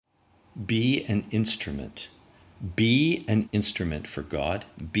Be an instrument. Be an instrument for God.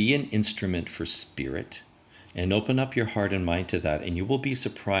 Be an instrument for Spirit. And open up your heart and mind to that, and you will be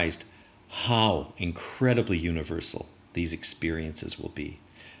surprised how incredibly universal these experiences will be.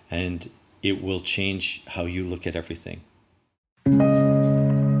 And it will change how you look at everything.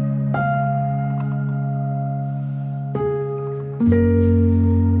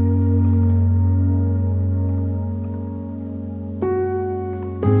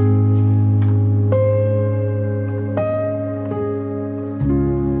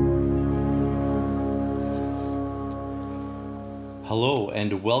 Hello,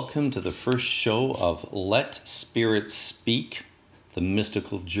 and welcome to the first show of Let Spirit Speak, the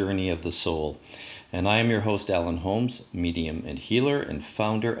mystical journey of the soul. And I am your host, Alan Holmes, medium and healer and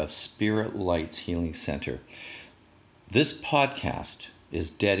founder of Spirit Lights Healing Center. This podcast is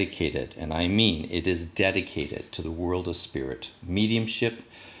dedicated, and I mean it is dedicated to the world of spirit, mediumship,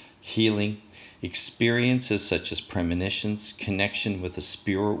 healing, experiences such as premonitions, connection with the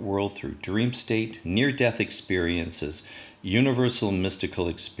spirit world through dream state, near-death experiences, universal mystical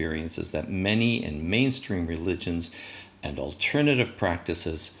experiences that many in mainstream religions and alternative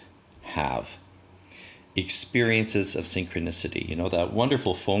practices have. Experiences of synchronicity. You know, that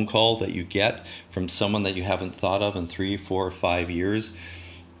wonderful phone call that you get from someone that you haven't thought of in 3, 4, 5 years,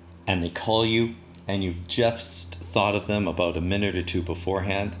 and they call you and you've just thought of them about a minute or two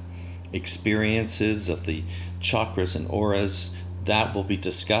beforehand. Experiences of the chakras and auras, that will be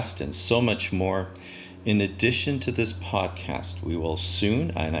discussed, and so much more. In addition to this podcast, we will soon,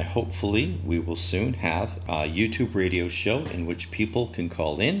 and hopefully we will soon have a YouTube radio show in which people can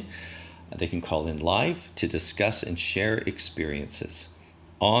call in. They can call in live to discuss and share experiences.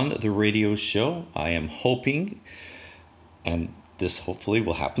 On the radio show, I am hoping, and this hopefully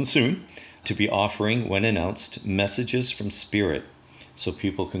will happen soon, to be offering, when announced, messages from Spirit. So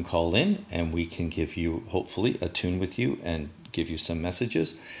people can call in and we can give you, hopefully, attune with you and give you some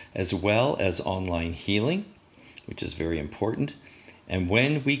messages, as well as online healing, which is very important. And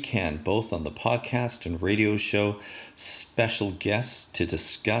when we can, both on the podcast and radio show, special guests to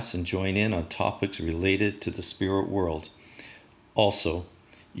discuss and join in on topics related to the spirit world. Also,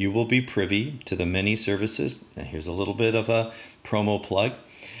 you will be privy to the many services, and here's a little bit of a promo plug,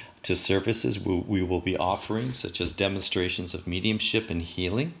 to services we will be offering, such as demonstrations of mediumship and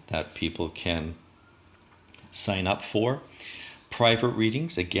healing that people can sign up for. Private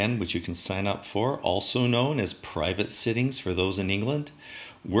readings, again, which you can sign up for, also known as private sittings for those in England.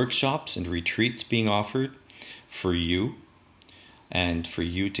 Workshops and retreats being offered for you and for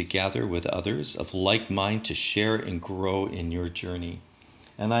you to gather with others of like mind to share and grow in your journey.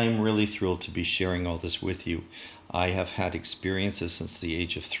 And I am really thrilled to be sharing all this with you. I have had experiences since the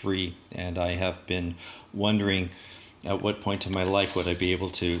age of 3, and I have been wondering at what point in my life would I be able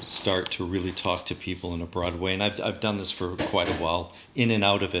to start to really talk to people in a broad way. And I've done this for quite a while, in and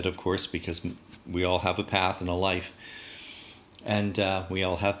out of it, of course, because we all have a path and a life. And we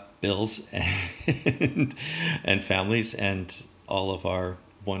all have bills and families and all of our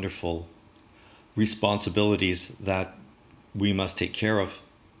wonderful responsibilities that we must take care of.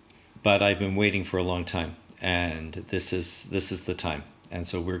 But I've been waiting for a long time, and this is the time. And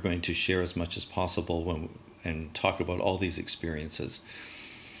so we're going to share as much as possible and talk about all these experiences.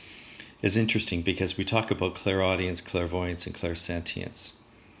 It's interesting because we talk about clairaudience, clairvoyance, and clairsentience.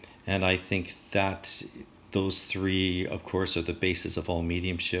 And I think that those three, of course, are the basis of all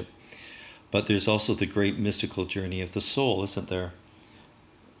mediumship. But there's also the great mystical journey of the soul, isn't there?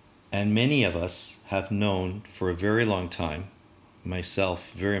 And many of us have known for a very long time,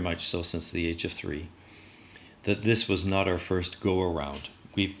 myself very much so since the age of 3, that this was not our first go-around.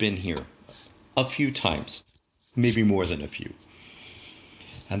 We've been here a few times, maybe more than a few.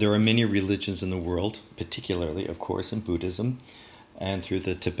 And there are many religions in the world, particularly, of course, in Buddhism and through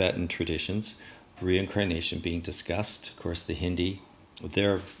the Tibetan traditions, reincarnation being discussed. Of course, the Hindi,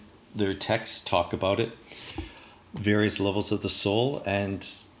 their texts talk about it, various levels of the soul, and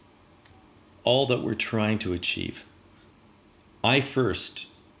all that we're trying to achieve. I first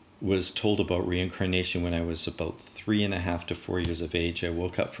was told about reincarnation when I was about 3.5 to 4 years of age. I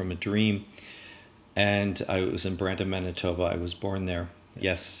woke up from a dream, and I was in Brandon, Manitoba. I was born there,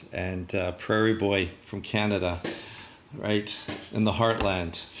 yes, and prairie boy from Canada, right in the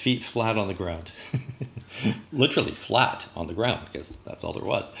heartland, feet flat on the ground, literally flat on the ground, because that's all there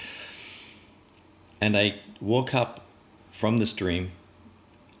was. And I woke up from this dream,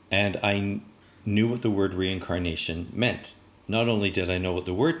 and I knew what the word reincarnation meant. Not only did I know what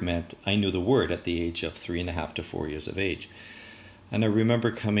the word meant, I knew the word at the age of 3.5 to 4 years of age. And I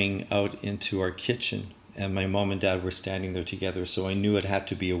remember coming out into our kitchen and my mom and dad were standing there together. So I knew it had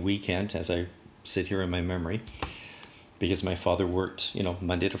to be a weekend as I sit here in my memory, because my father worked,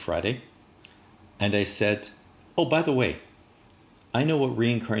 Monday to Friday. And I said, oh, by the way, I know what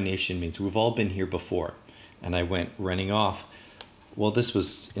reincarnation means. We've all been here before. And I went running off. Well, this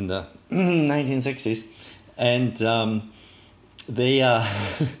was in the 1960s. And they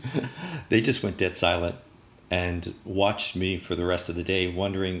they just went dead silent and watched me for the rest of the day,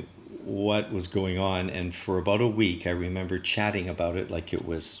 wondering what was going on. And for about a week, I remember chatting about it like it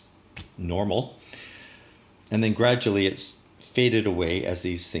was normal. And then gradually it faded away, as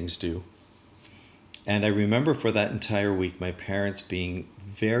these things do. And I remember for that entire week, my parents being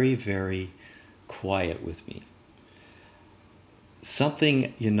very, very quiet with me.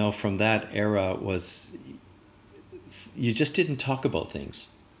 Something, from that era was, you just didn't talk about things.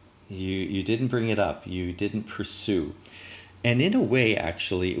 You didn't bring it up. You didn't pursue. And in a way,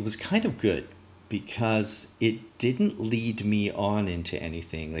 actually, it was kind of good, because it didn't lead me on into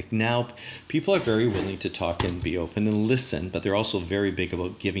anything. Like now, people are very willing to talk and be open and listen, but they're also very big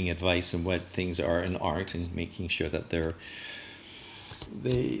about giving advice and what things are and aren't, and making sure that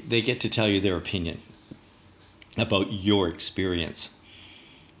they get to tell you their opinion about your experience.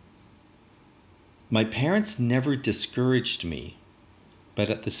 My parents never discouraged me, but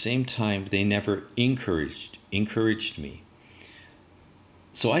at the same time, they never encouraged me.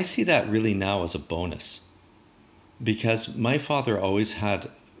 So I see that really now as a bonus, because my father always had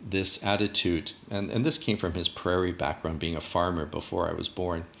this attitude, and this came from his prairie background, being a farmer before I was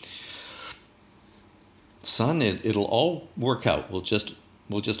born. Son, it'll all work out. We'll just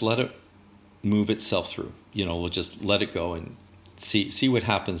let it move itself through. We'll just let it go and see what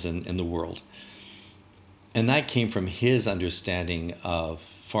happens in the world. And that came from his understanding of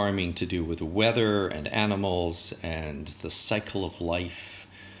farming, to do with weather and animals and the cycle of life,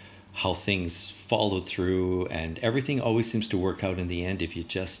 how things follow through, and everything always seems to work out in the end if you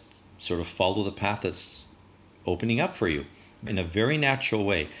just sort of follow the path that's opening up for you in a very natural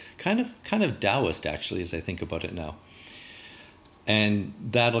way. Kind of Taoist, actually, as I think about it now. And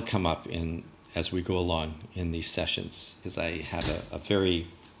that'll come up as we go along in these sessions, because I have a very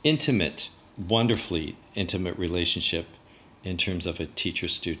intimate, wonderfully intimate relationship in terms of a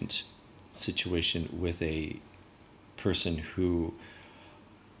teacher-student situation with a person who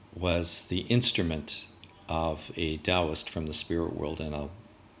was the instrument of a Taoist from the spirit world. And I'll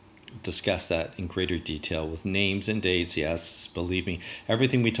discuss that in greater detail with names and dates. Yes, believe me,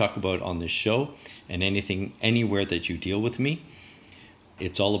 everything we talk about on this show and anything anywhere that you deal with me,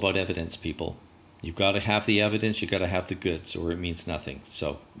 it's all about evidence, people. You've got to have the evidence, you've got to have the goods, or it means nothing.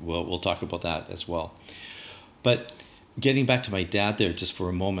 So we'll talk about that as well. But getting back to my dad there just for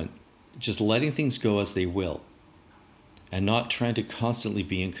a moment, just letting things go as they will, and not trying to constantly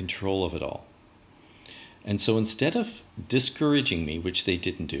be in control of it all. And so instead of discouraging me, which they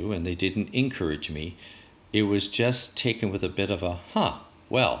didn't do, and they didn't encourage me, it was just taken with a bit of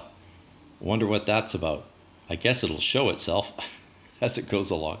well, wonder what that's about. I guess it'll show itself as it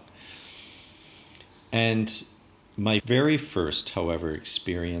goes along. And my very first, however,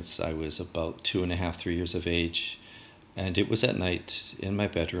 experience, I was about 2.5, 3 years of age, and it was at night in my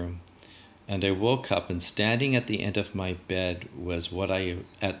bedroom. And I woke up, and standing at the end of my bed was what I,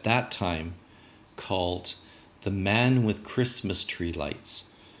 at that time, called the man with Christmas tree lights.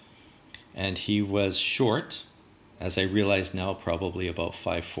 And he was short, as I realize now, probably about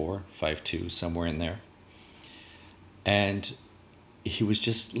 5'4", 5'2", somewhere in there. And he was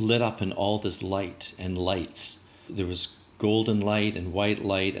just lit up in all this light and lights. There was golden light and white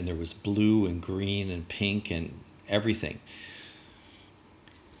light, and there was blue and green and pink and everything.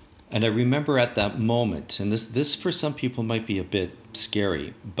 And I remember at that moment, and this for some people might be a bit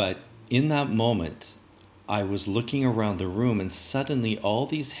scary, but in that moment, I was looking around the room, and suddenly all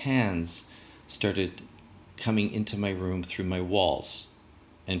these hands started coming into my room through my walls,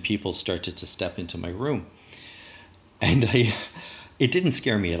 and people started to step into my room. And it didn't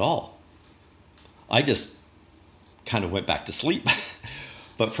scare me at all. I just kind of went back to sleep.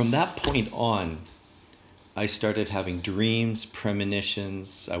 But from that point on, I started having dreams,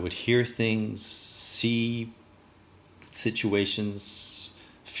 premonitions. I would hear things, see situations,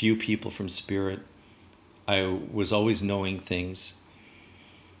 few people from spirit. I was always knowing things.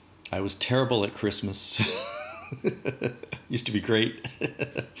 I was terrible at Christmas. Used to be great.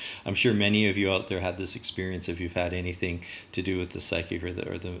 I'm sure many of you out there had this experience if you've had anything to do with the psychic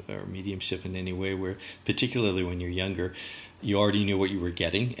or mediumship in any way, where particularly when you're younger, you already knew what you were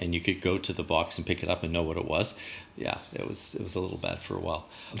getting and you could go to the box and pick it up and know what it was. Yeah, it was a little bad for a while.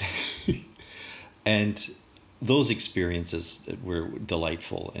 And those experiences were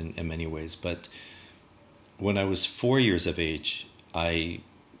delightful in many ways. But when I was 4 years of age, I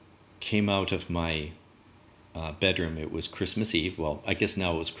came out of my bedroom. It was Christmas Eve. Well, I guess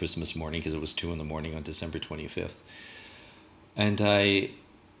now it was Christmas morning because it was 2 a.m. on December 25th. And I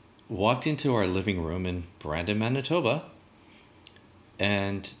walked into our living room in Brandon, Manitoba,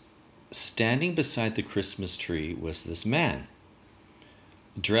 and standing beside the Christmas tree was this man,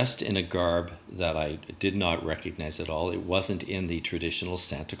 dressed in a garb that I did not recognize at all. It wasn't in the traditional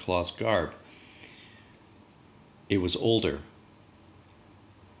Santa Claus garb. It was older.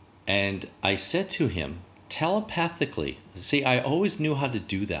 And I said to him, telepathically, see, I always knew how to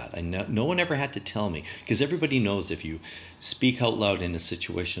do that. No one ever had to tell me, because everybody knows if you speak out loud in a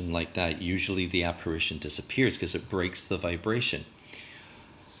situation like that, usually the apparition disappears because it breaks the vibration.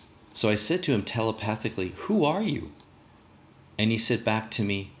 So I said to him telepathically, "Who are you?" And he said back to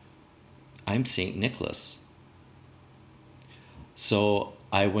me, "I'm St. Nicholas." So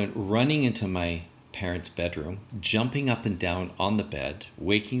I went running into my parents' bedroom, jumping up and down on the bed,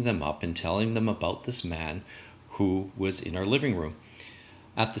 waking them up and telling them about this man who was in our living room.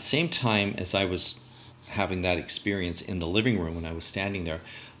 At the same time as I was having that experience in the living room, when I was standing there,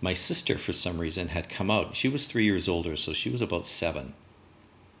 my sister, for some reason, had come out. She was 3 years older, so she was about 7.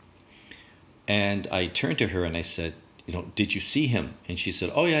 And I turned to her and I said, "Did you see him?" And she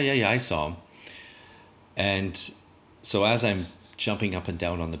said, "Oh, yeah, I saw him." And so as I'm jumping up and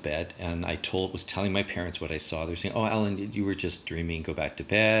down on the bed, and I was telling my parents what I saw, they're saying, "Oh, Alan, you were just dreaming. Go back to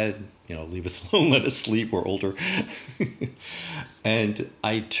bed. Leave us alone. Let us sleep. We're older." And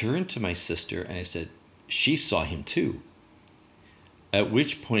I turned to my sister and I said, "She saw him too." At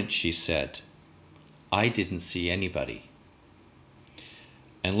which point she said, "I didn't see anybody."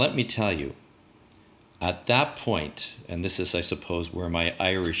 And let me tell you, at that point, and this is, I suppose, where my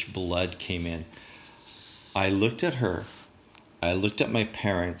Irish blood came in, I looked at her, I looked at my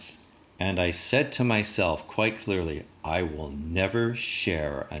parents, and I said to myself quite clearly, I will never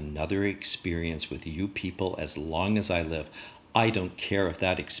share another experience with you people as long as I live. I don't care if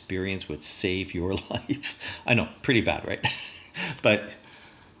that experience would save your life. I know, pretty bad, right? But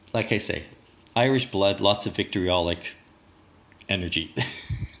like I say, Irish blood, lots of vitriolic energy.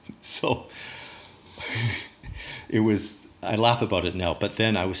 So I laugh about it now, but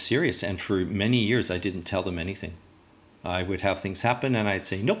then I was serious. And for many years, I didn't tell them anything. I would have things happen and I'd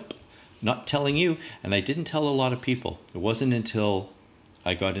say, "Nope, not telling you." And I didn't tell a lot of people. It wasn't until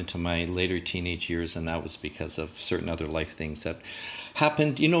I got into my later teenage years, and that was because of certain other life things that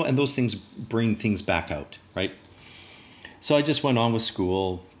happened, and those things bring things back out, right? So I just went on with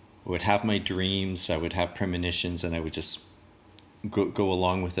school. I would have my dreams, I would have premonitions, and I would just go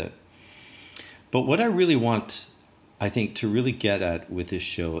along with it. But what I really want, I think, to really get at with this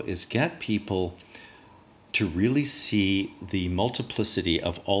show is get people to really see the multiplicity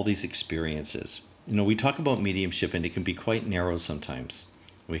of all these experiences. We talk about mediumship and it can be quite narrow sometimes.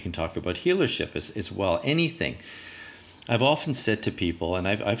 We can talk about healership as well, anything. I've often said to people, and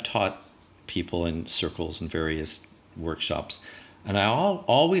I've taught people in circles and various workshops, and I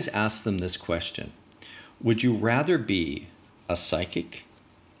always ask them this question: would you rather be a psychic,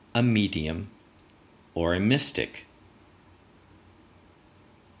 a medium, or a mystic?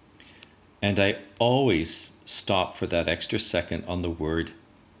 And I always stop for that extra second on the word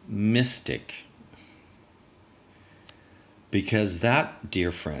mystic. Because that,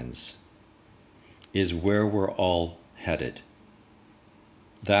 dear friends, is where we're all headed.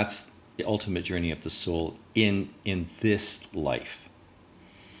 That's the ultimate journey of the soul in this life.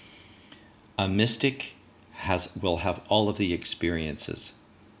 A mystic will have all of the experiences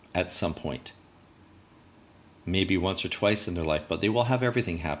at some point. Maybe once or twice in their life, but they will have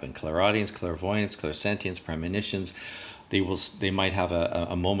everything happen: clairaudience, clairvoyance, clairsentience, premonitions. They might have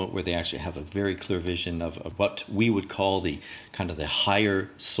a moment where they actually have a very clear vision of what we would call the kind of the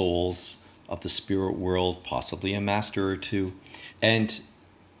higher souls of the spirit world, possibly a master or two. And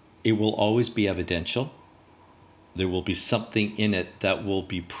it will always be evidential. There will be something in it that will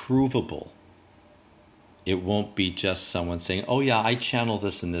be provable. It won't be just someone saying, "Oh yeah, I channel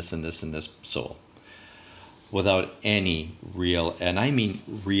this and this and this and this soul," without any real, and I mean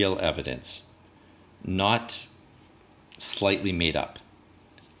real evidence, not slightly made up,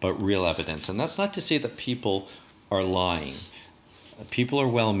 but real evidence. And that's not to say that people are lying. People are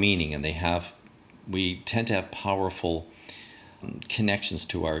well-meaning, and we tend to have powerful connections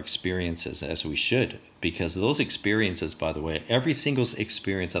to our experiences, as we should, because those experiences, by the way, every single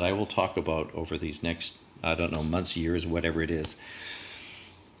experience that I will talk about over these next, months, years, whatever it is,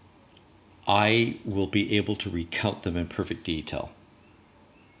 I will be able to recount them in perfect detail.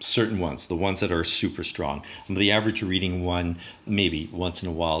 Certain ones, the ones that are super strong. The average reading one, maybe once in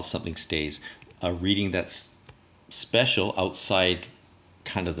a while something stays. A reading that's special outside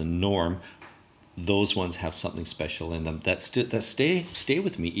kind of the norm, those ones have something special in them that stay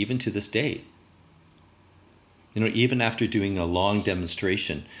with me even to this day. You know, even after doing a long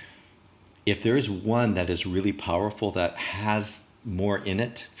demonstration, if there is one that is really powerful, that has more in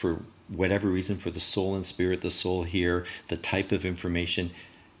it for whatever reason, for the soul and spirit, the soul here, the type of information,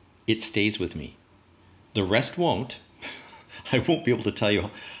 it stays with me. The rest won't. I won't be able to tell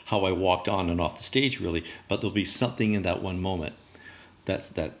you how I walked on and off the stage really, but there'll be something in that one moment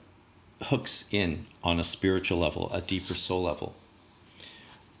that hooks in on a spiritual level, a deeper soul level.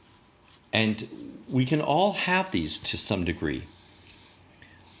 And we can all have these to some degree.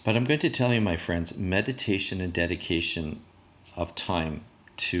 But I'm going to tell you, my friends, meditation and dedication of time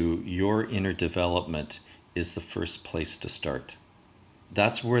to your inner development is the first place to start.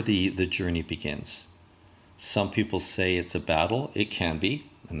 That's where the journey begins. Some people say it's a battle. It can be,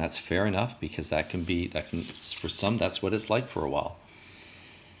 and that's fair enough, because for some, that's what it's like for a while.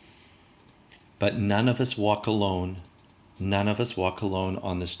 But none of us walk alone. None of us walk alone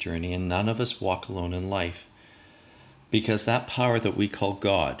on this journey, and none of us walk alone in life. Because that power that we call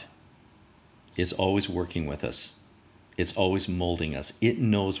God is always working with us. It's always molding us. It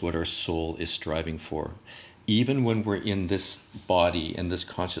knows what our soul is striving for. Even when we're in this body and this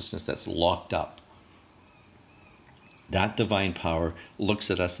consciousness that's locked up, that divine power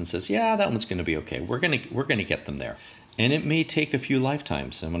looks at us and says, yeah, that one's going to be okay. We're going to get them there. And it may take a few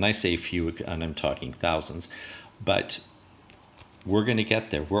lifetimes. And when I say few, and I'm talking thousands, but we're going to get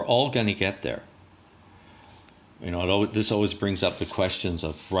there. We're all going to get there. You know, this always brings up the questions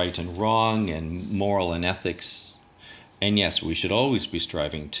of right and wrong and moral and ethics. And yes, we should always be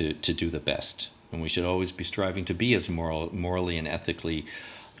striving to do the best. And we should always be striving to be as morally and ethically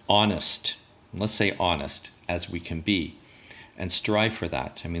honest, let's say honest, as we can be, and strive for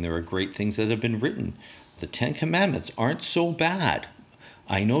that. I mean, there are great things that have been written. The 10 Commandments aren't so bad.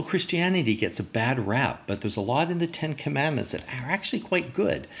 I know Christianity gets a bad rap, but there's a lot in the 10 Commandments that are actually quite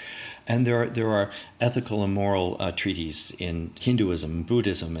good. And there are ethical and moral treatises in Hinduism,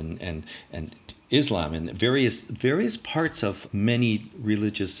 Buddhism, and Islam, and various parts of many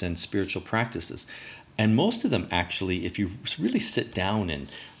religious and spiritual practices. And most of them actually, if you really sit down and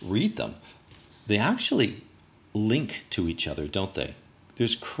read them, they actually link to each other, don't they?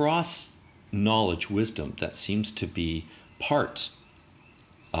 There's cross-knowledge wisdom that seems to be part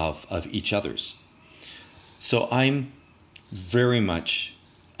of each other's. So I'm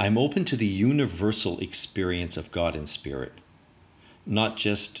open to the universal experience of God and spirit, not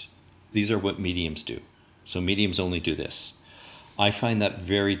just, these are what mediums do. So mediums only do this. I find that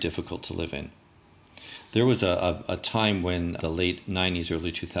very difficult to live in. There was a time when the late 90s,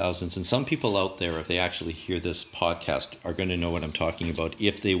 early 2000s, and some people out there, if they actually hear this podcast, are going to know what I'm talking about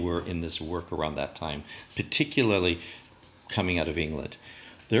if they were in this work around that time, particularly coming out of England.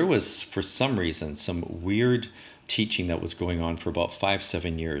 There was, for some reason, some weird teaching that was going on for about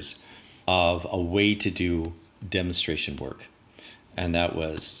 5-7 years of a way to do demonstration work. And that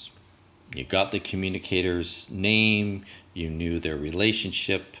was, you got the communicator's name, you knew their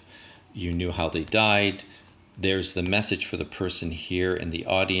relationship, you knew how they died, there's the message for the person here in the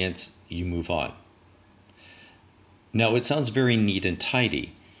audience, you move on. Now, it sounds very neat and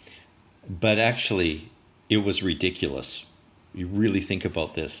tidy, but actually it was ridiculous. You really think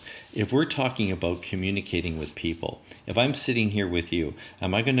about this. If we're talking about communicating with people, if I'm sitting here with you,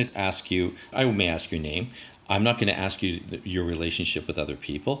 am I going to ask you, I may ask your name, I'm not going to ask you your relationship with other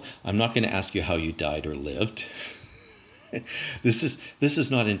people, I'm not going to ask you how you died or lived. This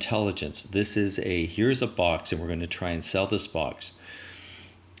is not intelligence. This is here's a box and we're going to try and sell this box.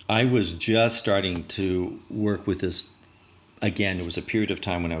 I was just starting to work with this. Again, it was a period of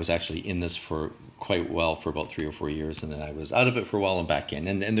time when I was actually in this for quite well for about 3 or 4 years, and then I was out of it for a while and back in.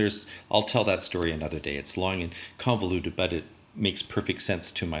 And I'll tell that story another day. It's long and convoluted, but it makes perfect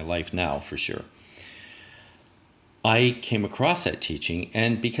sense to my life now for sure. I came across that teaching,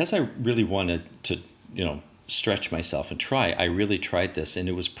 and because I really wanted to, stretch myself and try, I really tried this, and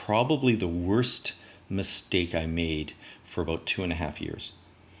it was probably the worst mistake I made for about 2.5 years.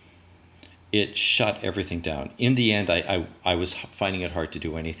 It shut everything down. In the end, I was finding it hard to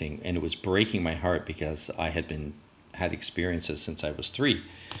do anything, and it was breaking my heart because I had experiences since I was 3.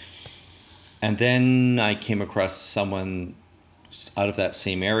 And then I came across someone out of that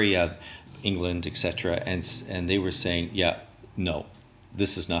same area, England, etc., and they were saying, yeah, no,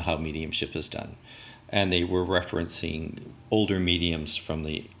 this is not how mediumship is done. And they were referencing older mediums from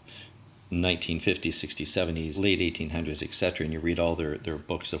the 1950s, 60s, 70s, late 1800s, etc., and you read all their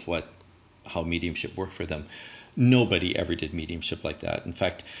books of how mediumship worked for them. Nobody ever did mediumship like that. In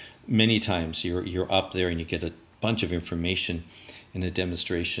fact, many times you're up there and you get bunch of information in a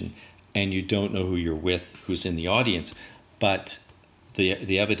demonstration and you don't know who you're with, who's in the audience, but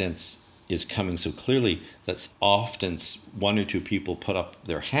the evidence is coming so clearly that often one or two people put up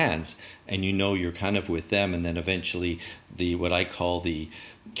their hands and you know you're kind of with them, and then eventually the what I call the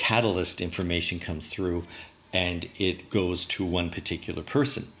catalyst information comes through and it goes to one particular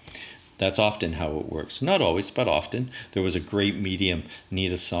person. That's often how it works. Not always, but often. There was a great medium,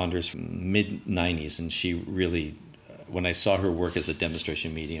 Nita Saunders, from mid-90s, and she really, when I saw her work as a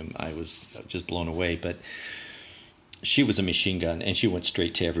demonstration medium, I was just blown away. But she was a machine gun, and she went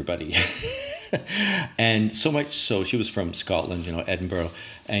straight to everybody. And so much so, she was from Scotland, Edinburgh,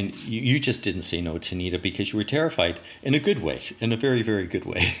 and you just didn't say no to Nita because you were terrified in a good way, in a very, very good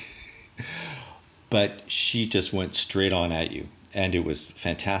way. But she just went straight on at you. And it was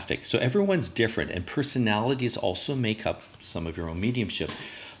fantastic. So everyone's different, and personalities also make up some of your own mediumship.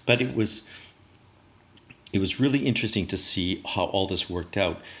 But it was really interesting to see how all this worked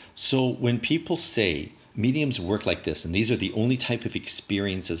out. So when people say mediums work like this, and these are the only type of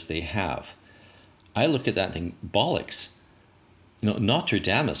experiences they have, I look at that and think, bollocks.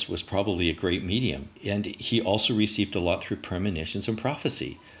 Nostradamus was probably a great medium, and he also received a lot through premonitions and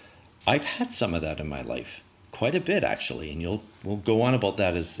prophecy. I've had some of that in my life. Quite a bit, actually, and we'll go on about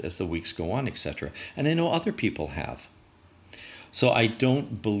that as the weeks go on, etc. And I know other people have. So I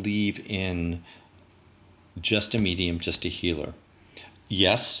don't believe in just a medium, just a healer.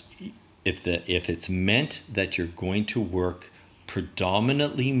 Yes, if it's meant that you're going to work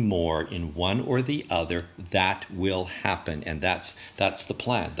predominantly more in one or the other, that will happen, and that's the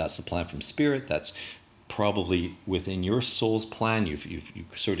plan. That's the plan from Spirit. That's probably within your soul's plan. You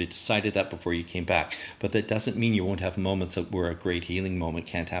sort of decided that before you came back, but that doesn't mean you won't have moments where a great healing moment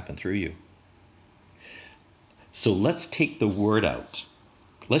can't happen through you. So let's take the word out.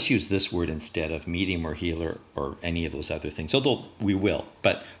 Let's use this word instead of medium or healer or any of those other things, although we will.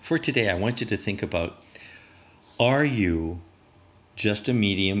 But for today, I want you to think about, are you just a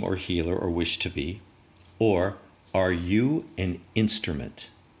medium or healer or wish to be, or are you an instrument?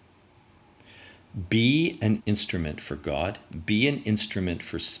 Be an instrument for God. Be an instrument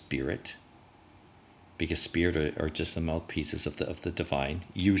for Spirit, because Spirit are just the mouthpieces of the divine,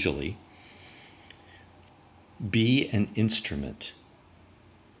 usually. Be an instrument.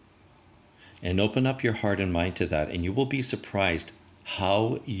 And open up your heart and mind to that, and you will be surprised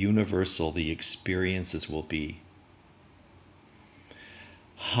how universal the experiences will be.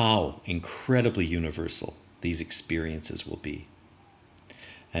 How incredibly universal these experiences will be.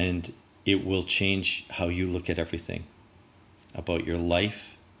 And it will change how you look at everything, about your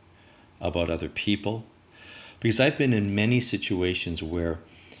life, about other people. Because I've been in many situations where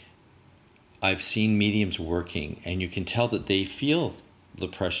I've seen mediums working, and you can tell that they feel the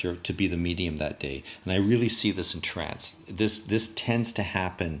pressure to be the medium that day. And I really see this in trance. This tends to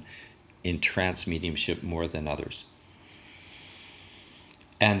happen in trance mediumship more than others.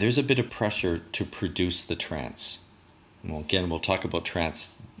 And there's a bit of pressure to produce the trance. Well, again, we'll talk about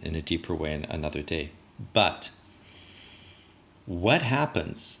trance in a deeper way another day. But what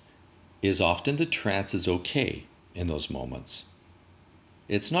happens is often the trance is okay in those moments.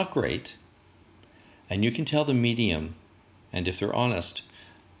 It's not great. And you can tell the medium, and if they're honest,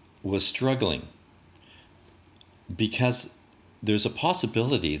 was struggling, because there's a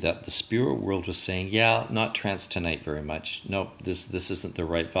possibility that the spirit world was saying, yeah, not trance tonight very much. No, this isn't the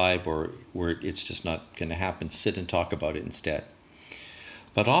right vibe, or it's just not going to happen. Sit and talk about it instead.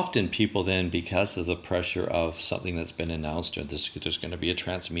 But often people then, because of the pressure of something that's been announced, or there's going to be a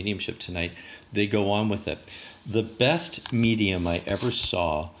trance mediumship tonight, they go on with it. The best medium I ever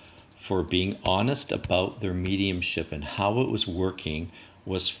saw for being honest about their mediumship and how it was working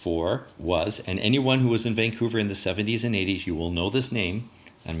was, and anyone who was in Vancouver in the 70s and 80s, you will know this name,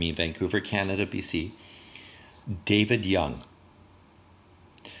 I mean Vancouver, Canada, BC, David Young.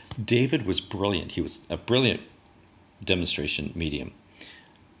 David was brilliant. He was a brilliant demonstration medium.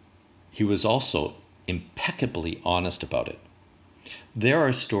 He was also impeccably honest about it. There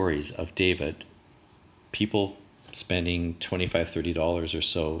are stories of David, people spending $25, $30 or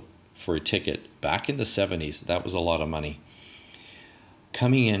so for a ticket back in the 70s. That was a lot of money.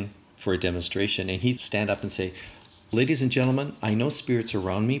 Coming in for a demonstration, and he'd stand up and say, ladies and gentlemen, I know spirits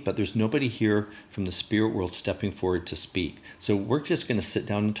around me, but there's nobody here from the spirit world stepping forward to speak. So we're just going to sit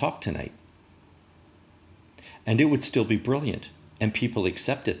down and talk tonight. And it would still be brilliant. And people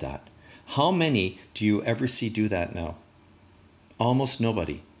accepted that. How many do you ever see do that now? Almost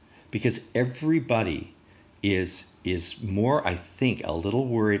nobody. Because everybody is more, I think, a little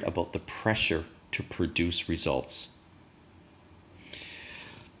worried about the pressure to produce results.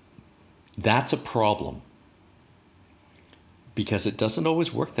 That's a problem. because it doesn't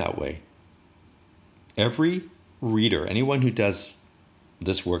always work that way. Every reader, anyone who does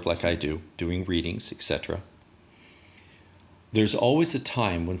this work like I do, doing readings, etc., there's always a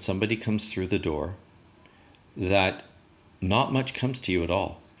time when somebody comes through the door that not much comes to you at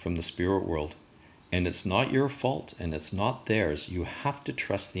all from the spirit world. And it's not your fault and it's not theirs. You have to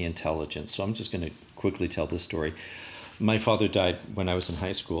trust the intelligence. So I'm just going to quickly tell this story. My father died when I was in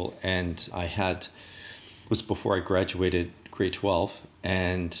high school, and it was before I graduated grade 12.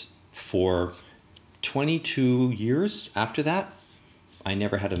 And for 22 years after that, I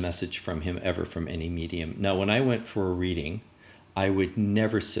never had a message from him ever from any medium. Now, when I went for a reading, I would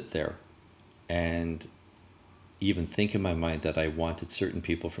never sit there and even think in my mind that I wanted certain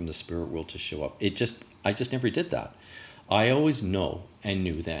people from the spirit world to show up. I just never did that. I always knew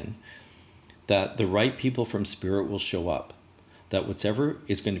then that the right people from spirit will show up. That whatever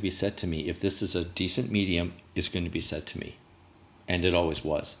is going to be said to me, if this is a decent medium, is going to be said to me. And it always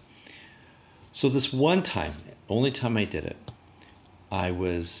was. So this one time, only time I did it, I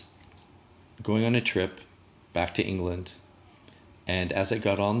was going on a trip back to England. And as I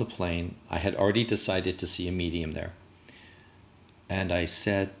got on the plane, I had already decided to see a medium there. And I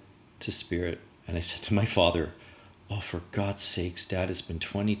said to Spirit, and I said to my father, oh, for God's sakes, Dad, it's been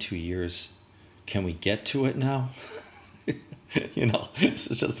 22 years. Can we get to it now? It's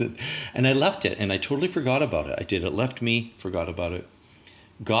just and I left it, and I totally forgot about it. It left me, forgot about it.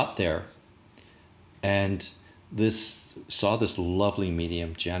 Got there, and saw this lovely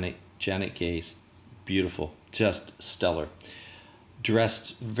medium, Janet Gaze, beautiful, just stellar.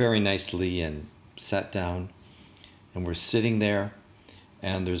 Dressed very nicely, and sat down, and we're sitting there,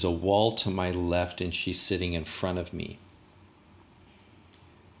 and there's a wall to my left, and she's sitting in front of me.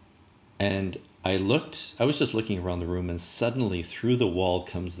 And I was just looking around the room, and suddenly through the wall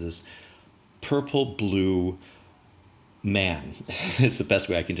comes this purple-blue man, is the best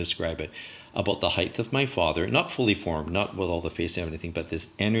way I can describe it, about the height of my father, not fully formed, not with all the face and everything, but this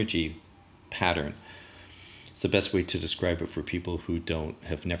energy pattern. It's the best way to describe it for people who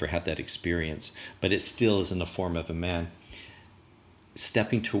have never had that experience, but it still is in the form of a man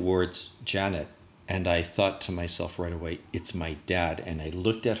stepping towards Janet. And I thought to myself right away, it's my dad. And I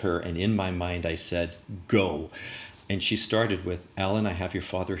looked at her, and in my mind I said, go. And she started with, Alan, I have your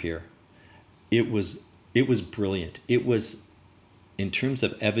father here. It was brilliant. It was, in terms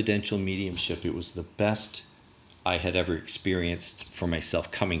of evidential mediumship, it was the best I had ever experienced for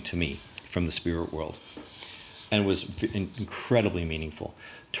myself coming to me from the spirit world. And was incredibly meaningful.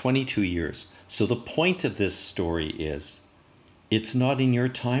 22 years. So the point of this story is, it's not in your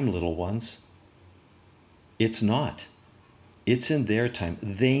time, little ones. It's not. It's in their time.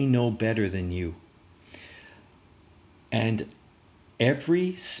 They know better than you. And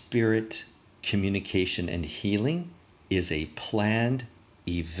every spirit communication and healing is a planned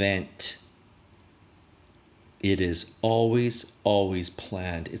event. It is always, always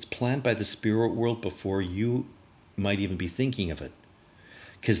planned. It's planned by the spirit world before you might even be thinking of it,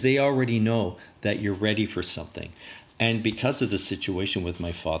 because they already know that you're ready for something. And because of the situation with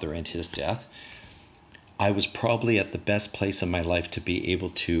my father and his death, I was probably at the best place in my life to be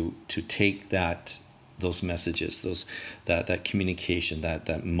able to take those messages, that communication,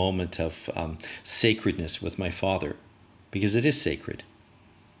 that moment of sacredness with my father, because it is sacred.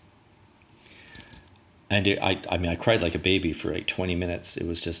 And I cried like a baby for like 20 minutes. It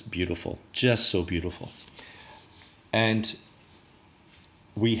was just beautiful, just so beautiful. And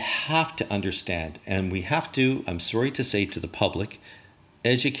we have to understand, and we have to, I'm sorry to say to the public,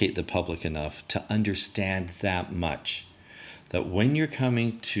 educate the public enough to understand that much, that when you're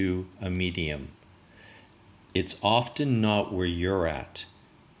coming to a medium, it's often not where you're at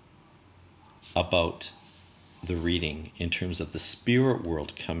about the reading in terms of the spirit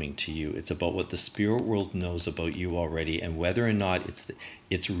world coming to you. It's about what the spirit world knows about you already, and whether or not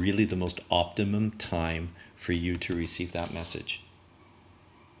it's really the most optimum time for you to receive that message.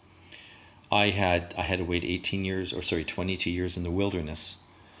 I had to wait 22 years in the wilderness,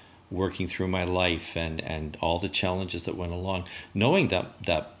 working through my life and all the challenges that went along, knowing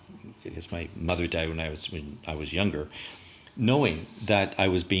that because my mother died when I was younger, knowing that I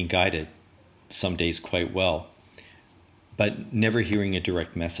was being guided some days quite well, but never hearing a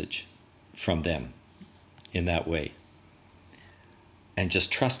direct message from them in that way, and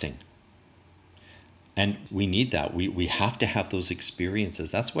just trusting. And we need that. We have to have those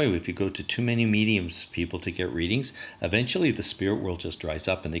experiences. That's why if you go to too many mediums people to get readings, eventually the spirit world just dries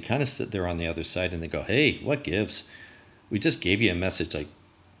up, and they kind of sit there on the other side and they go, hey, what gives? We just gave you a message like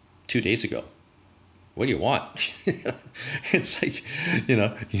 2 days ago. What do you want? It's like,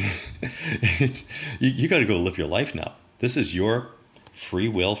 it's you got to go live your life now. This is your free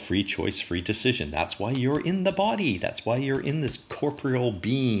will, free choice, free decision. That's why you're in the body. That's why you're in this corporeal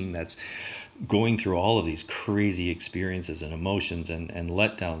being that's going through all of these crazy experiences and emotions and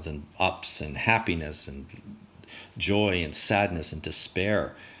letdowns and ups and happiness and joy and sadness and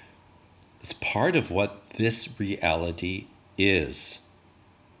despair. It's part of what this reality is.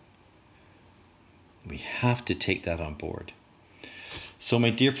 We have to take that on board. So, my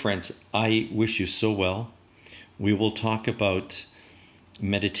dear friends, I wish you so well. We will talk about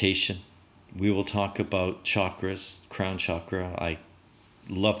meditation. We will talk about chakras, crown chakra. I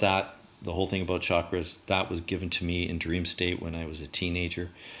love that. The whole thing about chakras, that was given to me in dream state when I was a teenager.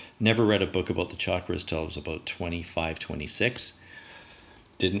 Never read a book about the chakras till I was about 25, 26.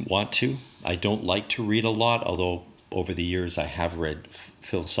 Didn't want to. I don't like to read a lot, although over the years I have read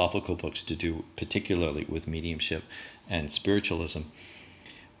philosophical books to do particularly with mediumship and spiritualism.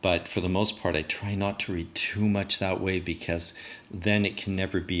 But for the most part, I try not to read too much that way, because then it can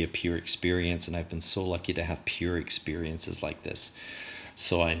never be a pure experience. And I've been so lucky to have pure experiences like this.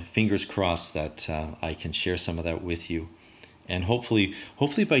 So I fingers crossed that I can share some of that with you. And hopefully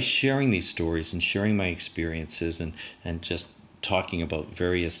by sharing these stories and sharing my experiences and just talking about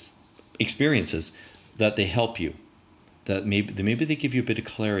various experiences, that they help you, that maybe they give you a bit of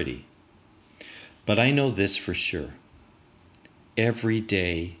clarity. But I know this for sure. Every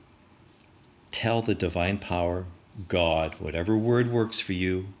day, tell the divine power, God, whatever word works for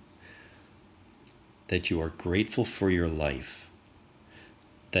you, that you are grateful for your life,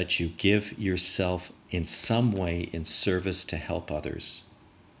 that you give yourself in some way in service to help others.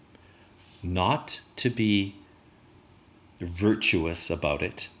 Not to be virtuous about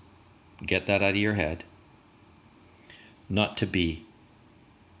it. Get that out of your head. Not to be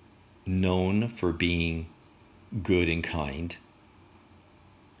known for being good and kind.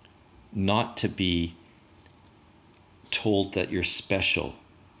 Not to be told that you're special,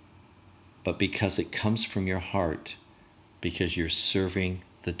 but because it comes from your heart, because you're serving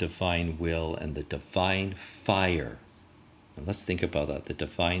the divine will and the divine fire. And let's think about that, the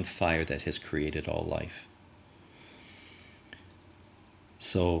divine fire that has created all life.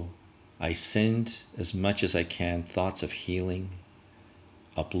 So I send as much as I can thoughts of healing,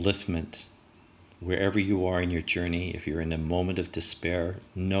 upliftment, wherever you are in your journey. If you're in a moment of despair,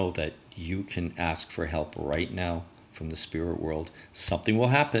 know that you can ask for help right now from the spirit world. Something will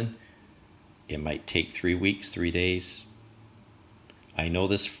happen. It might take 3 weeks, 3 days. I know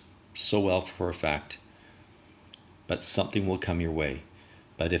this so well for a fact. But something will come your way.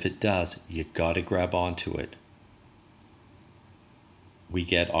 But if it does, you got to grab onto it. We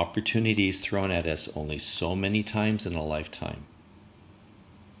get opportunities thrown at us only so many times in a lifetime.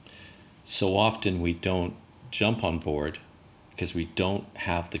 So often we don't jump on board because we don't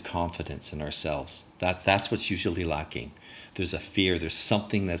have the confidence in ourselves. That's what's usually lacking. There's a fear. There's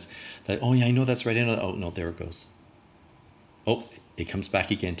something that, oh yeah, I know that's right. Oh no, there it goes. Oh, it comes back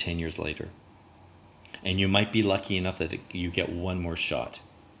again 10 years later. And you might be lucky enough that you get one more shot.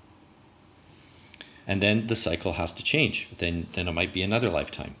 And then the cycle has to change. Then it might be another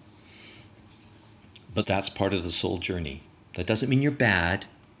lifetime. But that's part of the soul journey. That doesn't mean you're bad.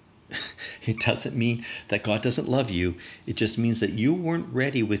 It doesn't mean that God doesn't love you. It just means that you weren't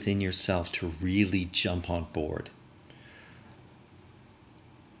ready within yourself to really jump on board.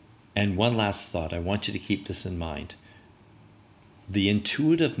 And one last thought, I want you to keep this in mind. The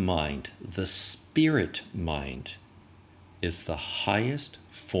intuitive mind, the spirit mind, is the highest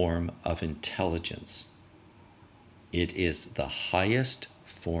form of intelligence. It is the highest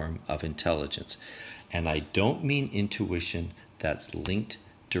form of intelligence. And I don't mean intuition that's linked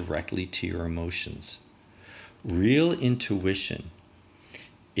directly to your emotions. Real intuition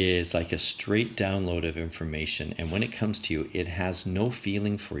is like a straight download of information, and when it comes to you, it has no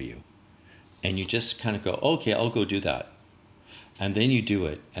feeling for you. And you just kind of go, okay, I'll go do that. And then you do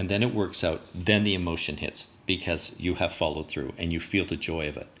it, and then it works out. Then the emotion hits because you have followed through and you feel the joy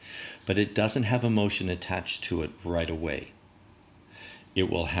of it. But it doesn't have emotion attached to it right away.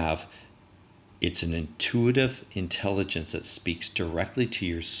 It's an intuitive intelligence that speaks directly to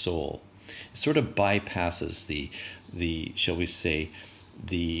your soul. It sort of bypasses the shall we say,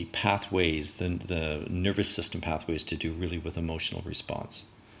 the pathways, the nervous system pathways to do really with emotional response.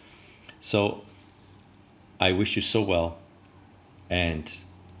 So I wish you so well, and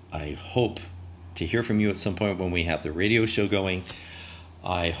I hope to hear from you at some point when we have the radio show going.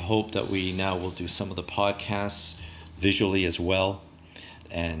 I hope that we now will do some of the podcasts visually as well,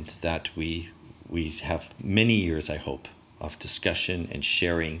 and that we have many years, I hope, of discussion and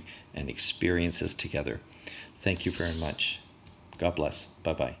sharing and experiences together. Thank you very much. God bless.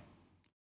 Bye-bye.